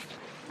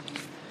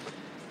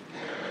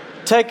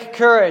Take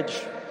courage,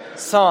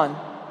 son.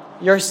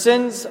 Your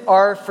sins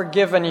are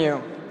forgiven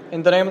you.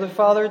 In the name of the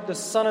Father, the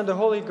Son, and the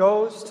Holy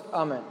Ghost.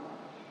 Amen.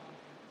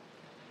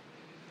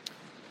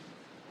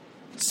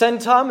 St.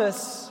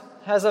 Thomas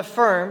has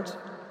affirmed,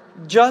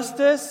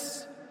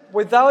 justice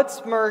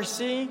without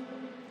mercy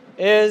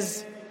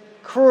is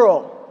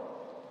cruel.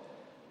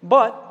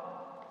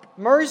 But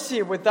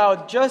mercy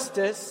without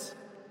justice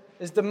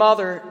is the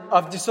mother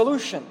of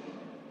dissolution.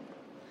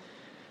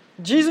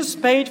 Jesus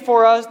paid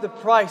for us the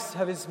price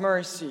of His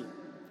mercy.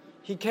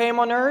 He came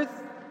on earth,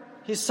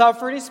 He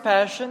suffered His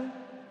passion,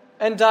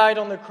 and died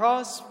on the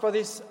cross for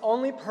this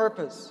only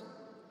purpose,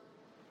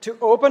 to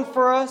open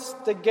for us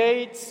the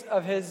gates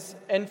of His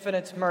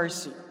infinite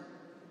mercy.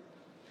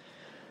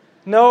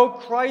 No,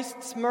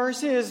 Christ's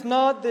mercy is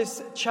not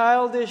this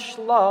childish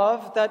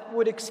love that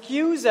would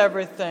excuse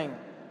everything,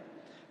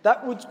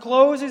 that would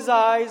close His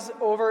eyes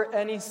over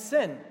any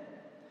sin.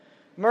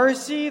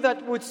 Mercy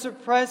that would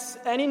suppress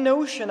any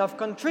notion of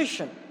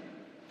contrition,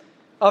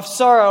 of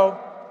sorrow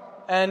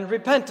and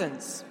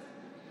repentance.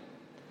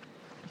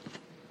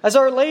 As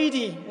Our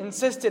Lady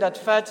insisted at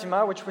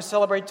Fatima, which we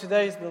celebrate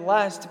today is the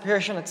last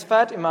apparition at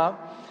Fatima,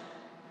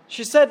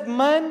 she said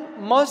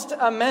men must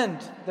amend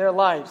their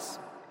lives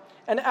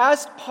and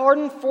ask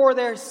pardon for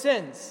their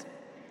sins.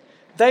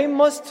 They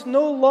must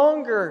no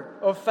longer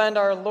offend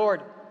our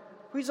Lord,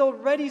 who is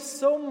already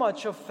so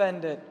much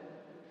offended.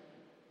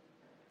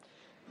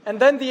 And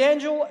then the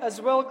angel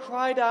as well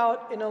cried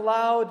out in a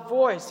loud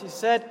voice. He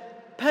said,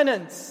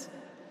 penance,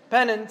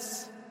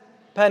 penance,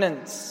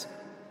 penance.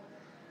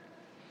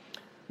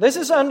 This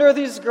is under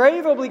this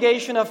grave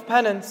obligation of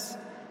penance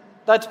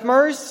that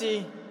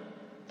mercy,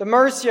 the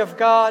mercy of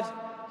God,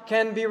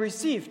 can be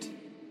received.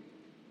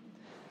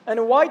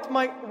 And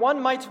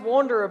one might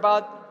wonder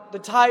about the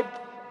type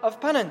of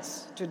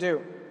penance to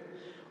do,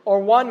 or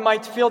one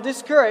might feel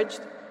discouraged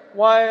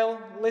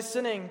while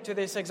listening to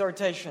this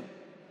exhortation.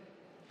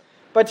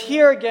 But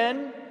here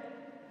again,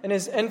 in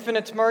His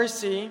infinite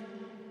mercy,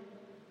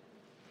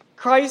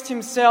 Christ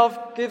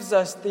Himself gives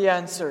us the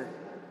answer.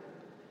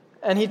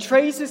 And He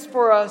traces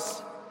for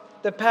us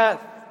the path,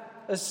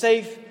 a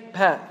safe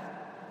path.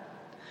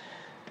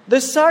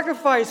 The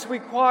sacrifice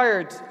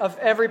required of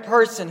every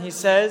person, He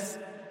says,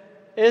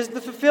 is the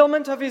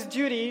fulfillment of his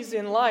duties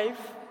in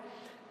life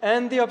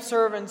and the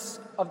observance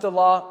of the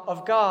law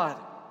of God.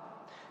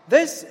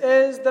 This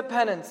is the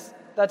penance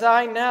that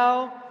I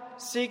now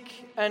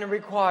seek and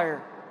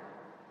require.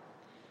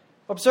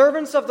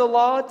 Observance of the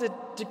law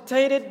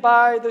dictated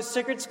by the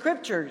sacred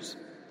scriptures,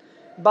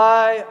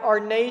 by our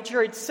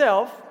nature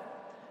itself,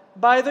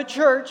 by the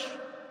church,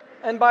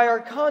 and by our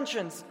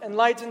conscience,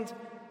 enlightened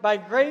by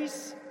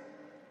grace,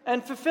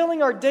 and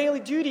fulfilling our daily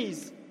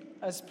duties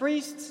as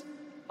priests,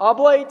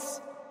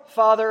 oblates,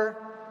 father,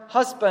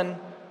 husband,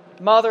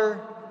 mother,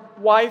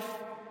 wife,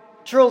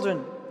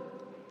 children,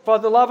 for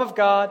the love of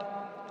God,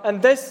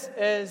 and this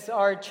is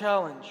our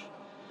challenge.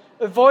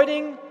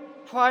 Avoiding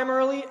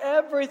primarily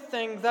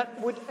everything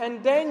that would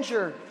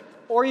endanger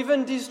or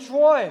even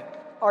destroy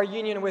our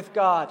union with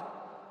God.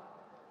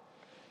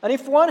 And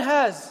if one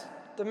has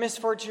the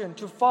misfortune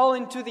to fall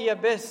into the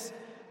abyss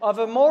of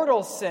a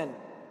mortal sin,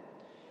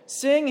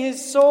 seeing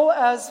his soul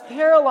as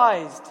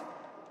paralyzed,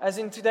 as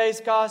in today's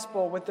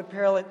gospel with the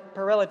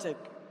paralytic,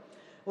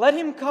 let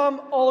him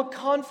come all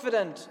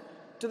confident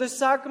to the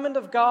sacrament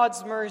of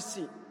God's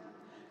mercy,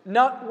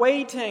 not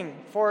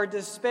waiting for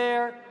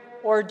despair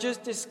or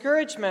just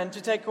discouragement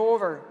to take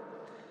over,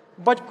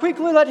 but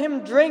quickly let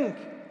him drink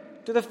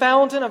to the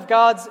fountain of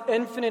God's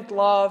infinite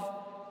love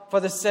for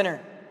the sinner.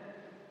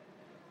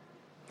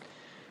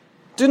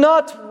 Do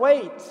not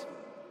wait.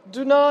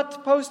 Do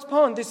not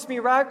postpone this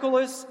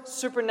miraculous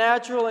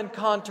supernatural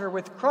encounter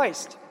with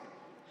Christ,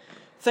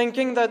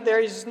 thinking that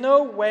there is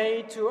no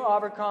way to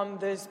overcome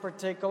this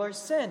particular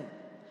sin.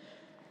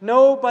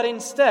 No, but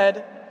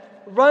instead,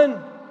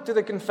 run to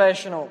the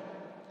confessional.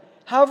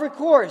 Have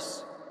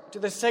recourse to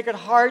the Sacred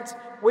Heart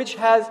which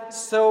has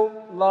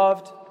so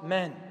loved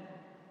men.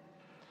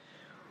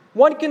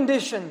 One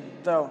condition,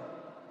 though.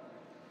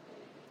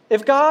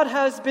 If God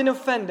has been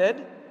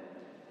offended,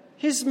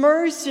 His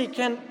mercy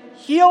can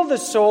heal the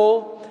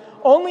soul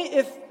only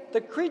if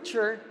the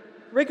creature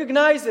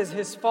recognizes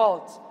his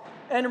fault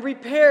and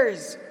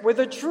repairs with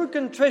a true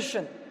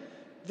contrition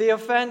the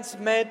offense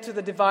made to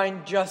the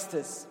divine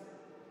justice.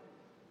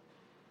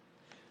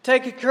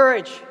 Take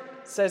courage,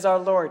 says our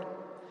Lord,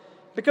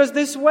 because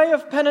this way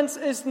of penance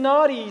is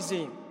not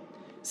easy.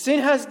 Sin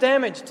has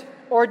damaged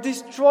or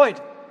destroyed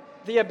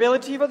the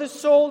ability for the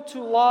soul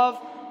to love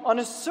on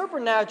a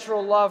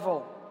supernatural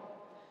level.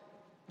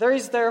 There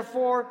is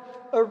therefore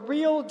a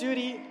real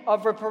duty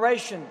of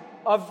reparation,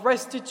 of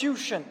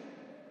restitution.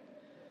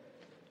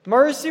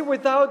 Mercy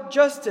without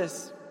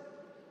justice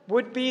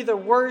would be the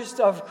worst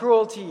of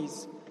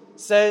cruelties,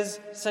 says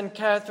St.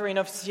 Catherine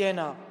of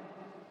Siena.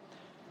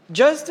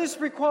 Justice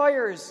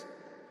requires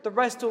the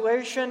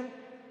restoration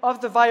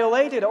of the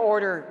violated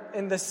order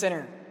in the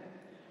sinner.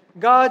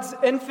 God's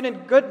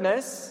infinite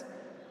goodness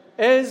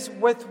is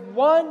with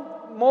one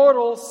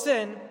mortal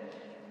sin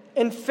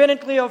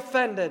infinitely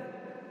offended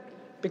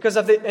because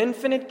of the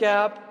infinite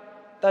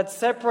gap that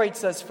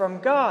separates us from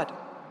God.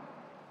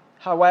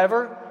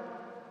 However,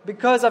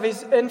 because of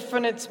His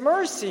infinite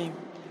mercy,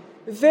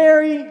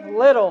 very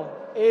little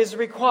is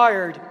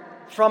required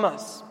from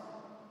us.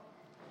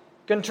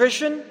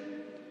 Contrition,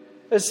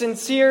 a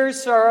sincere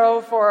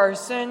sorrow for our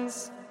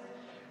sins,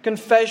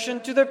 confession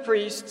to the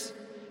priest,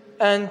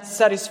 and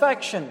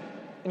satisfaction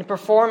in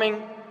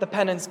performing the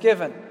penance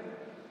given.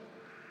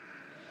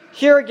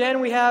 Here again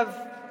we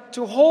have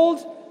to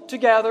hold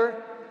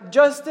together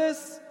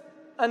justice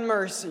and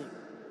mercy.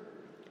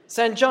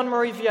 St. John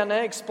Marie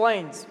Vianney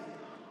explains,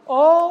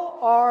 all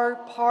are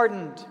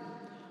pardoned,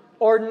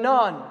 or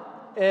none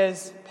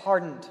is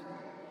pardoned.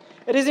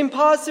 It is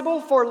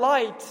impossible for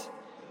light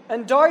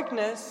and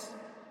darkness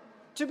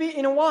to be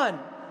in one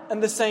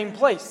and the same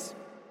place.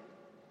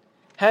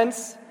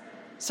 Hence,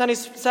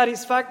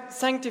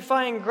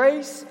 sanctifying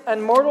grace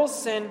and mortal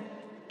sin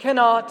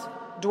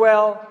cannot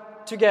dwell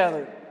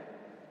together.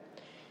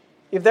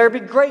 If there be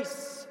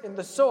grace in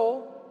the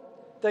soul,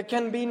 there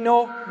can be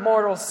no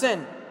mortal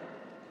sin.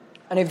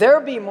 And if there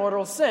be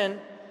mortal sin,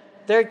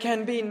 there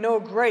can be no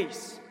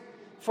grace,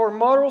 for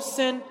mortal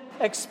sin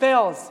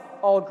expels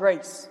all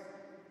grace.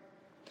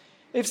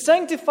 If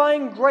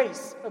sanctifying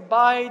grace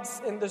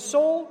abides in the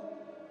soul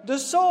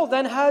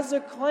then has a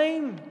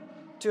claim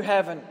to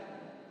heaven.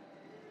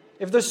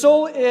 If the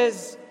soul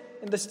is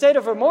in the state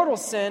of a mortal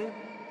sin,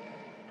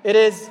 it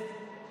is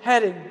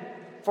headed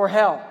for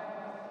hell.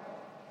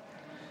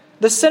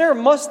 The sinner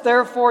must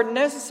therefore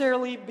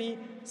necessarily be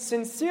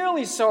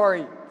sincerely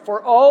sorry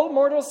for all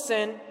mortal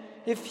sin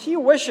if he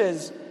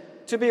wishes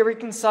to be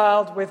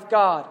reconciled with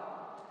God.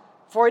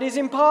 For it is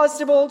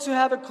impossible to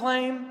have a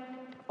claim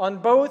on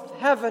both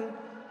heaven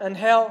and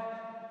hell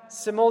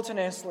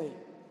simultaneously.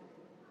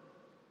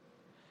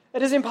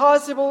 It is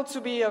impossible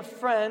to be a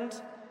friend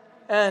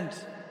and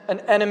an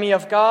enemy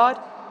of God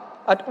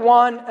at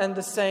one and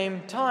the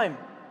same time.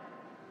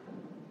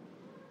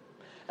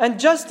 And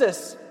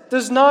justice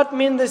does not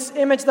mean this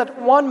image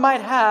that one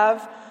might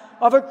have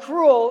of a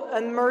cruel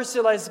and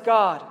merciless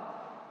God,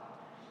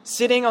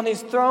 sitting on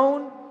His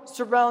throne,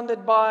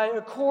 surrounded by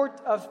a court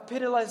of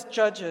pitiless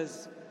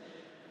judges.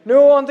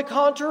 No, on the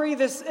contrary,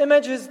 this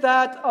image is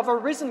that of a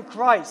risen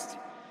Christ,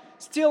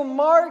 still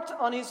marked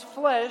on His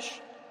flesh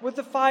with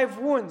the 5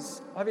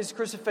 wounds of His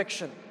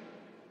crucifixion.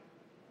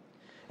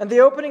 And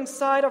the opening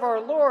sight of our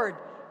Lord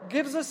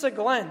gives us a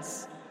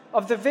glance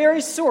of the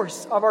very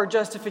source of our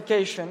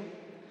justification,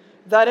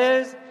 that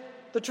is,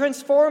 the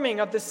transforming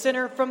of the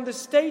sinner from the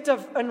state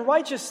of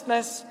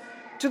unrighteousness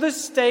to the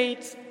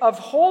state of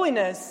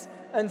holiness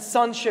and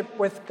sonship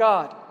with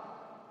God.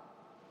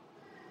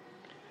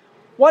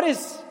 What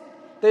is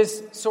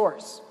this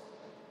source?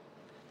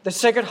 The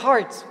Sacred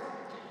Heart,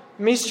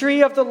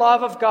 mystery of the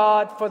love of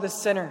God for the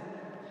sinner.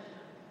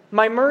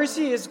 My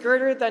mercy is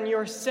greater than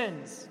your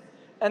sins,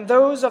 and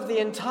those of the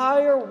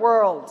entire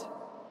world,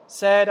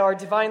 said our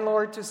Divine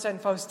Lord to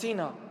Saint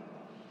Faustina.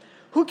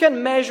 Who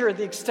can measure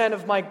the extent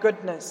of my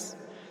goodness?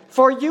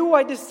 For you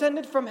I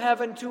descended from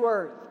heaven to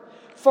earth.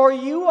 For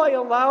you I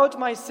allowed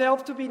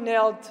myself to be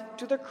nailed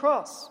to the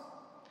cross.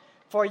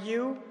 For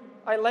you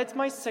I let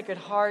my Sacred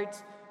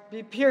Heart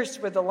be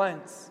pierced with a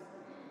lance,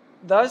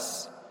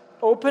 thus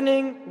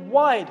opening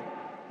wide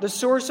the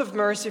source of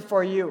mercy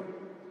for you.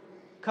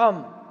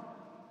 Come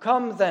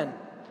then,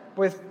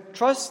 with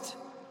trust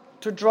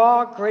to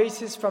draw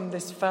graces from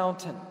this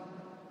fountain.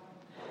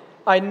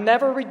 I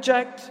never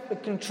reject a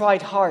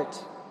contrite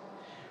heart.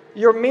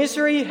 Your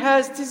misery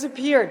has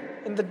disappeared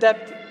in the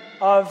depth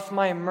of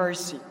my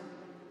mercy.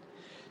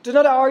 Do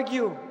not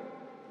argue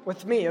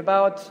with me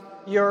about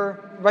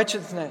your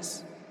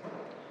wretchedness.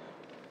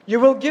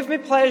 You will give me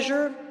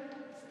pleasure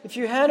if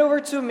you hand over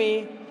to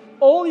me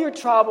all your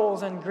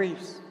troubles and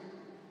griefs.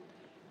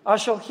 I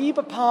shall heap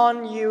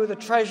upon you the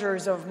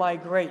treasures of my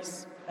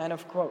grace. End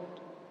of quote.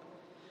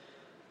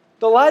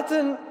 The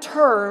Latin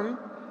term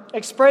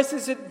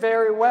expresses it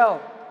very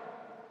well.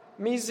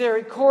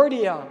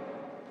 Misericordia,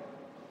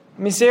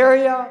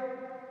 miseria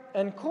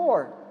and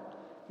cor,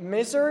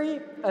 misery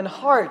and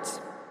heart.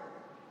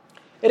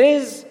 It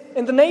is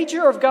in the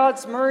nature of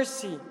God's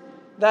mercy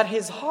that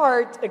His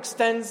heart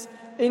extends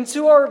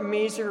into our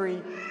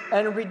misery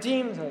and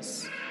redeems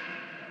us.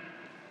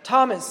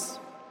 Thomas,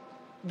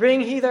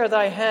 bring hither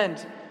thy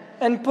hand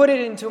and put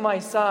it into my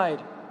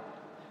side.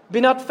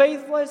 Be not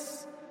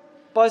faithless,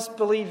 but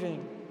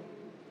believing.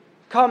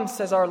 Come,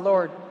 says our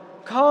Lord,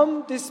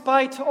 come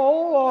despite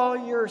all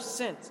your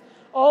sins,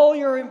 all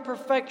your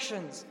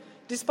imperfections,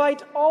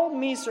 despite all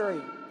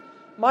misery.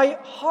 My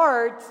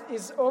heart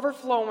is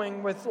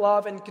overflowing with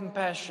love and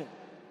compassion.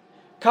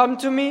 Come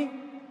to me,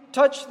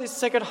 touch this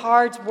Sacred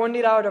Heart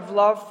wounded out of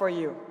love for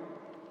you.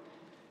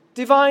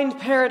 Divine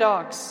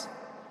paradox.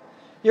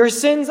 Your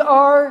sins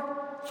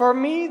are, for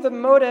me, the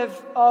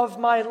motive of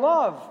my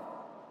love.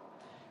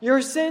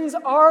 Your sins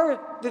are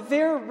the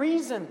very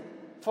reason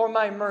for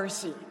my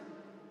mercy.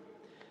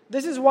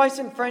 This is why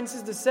St.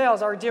 Francis de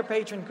Sales, our dear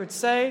patron, could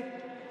say,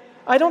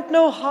 I don't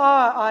know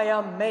how I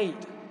am made.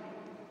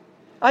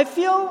 I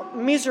feel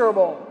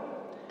miserable.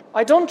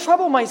 I don't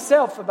trouble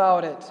myself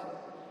about it.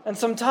 And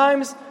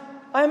sometimes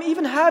I am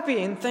even happy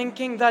in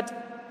thinking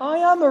that I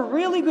am a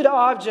really good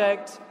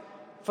object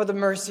for the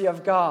mercy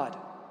of God.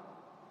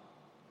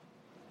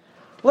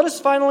 Let us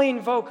finally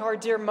invoke our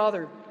dear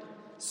Mother,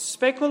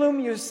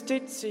 Speculum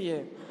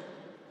Justitiae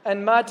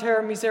and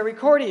Mater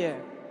Misericordiae,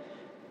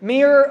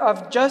 Mirror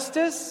of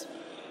justice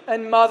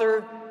and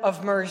Mother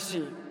of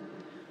mercy.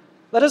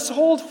 Let us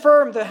hold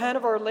firm the hand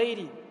of Our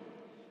Lady.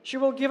 She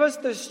will give us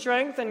the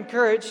strength and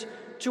courage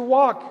to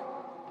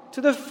walk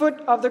to the foot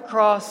of the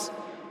cross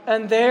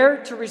and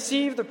there to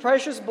receive the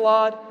precious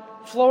blood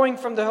flowing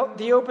from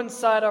the open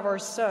side of our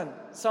Son,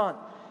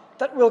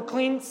 that will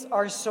cleanse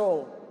our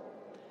soul.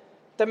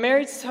 The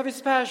merits of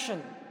His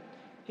passion,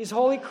 His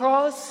holy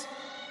cross,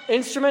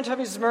 instrument of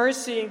His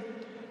mercy,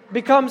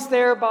 becomes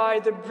thereby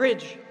the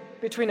bridge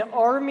between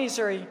our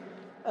misery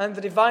and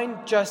the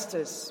divine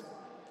justice.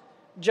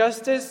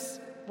 Justice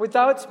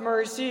without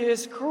mercy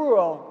is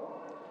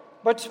cruel,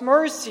 but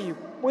mercy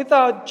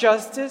without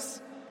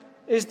justice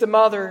is the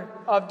mother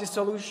of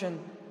dissolution.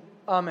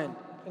 Amen.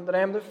 In the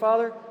name of the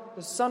Father,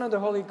 the Son, and the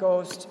Holy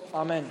Ghost.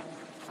 Amen.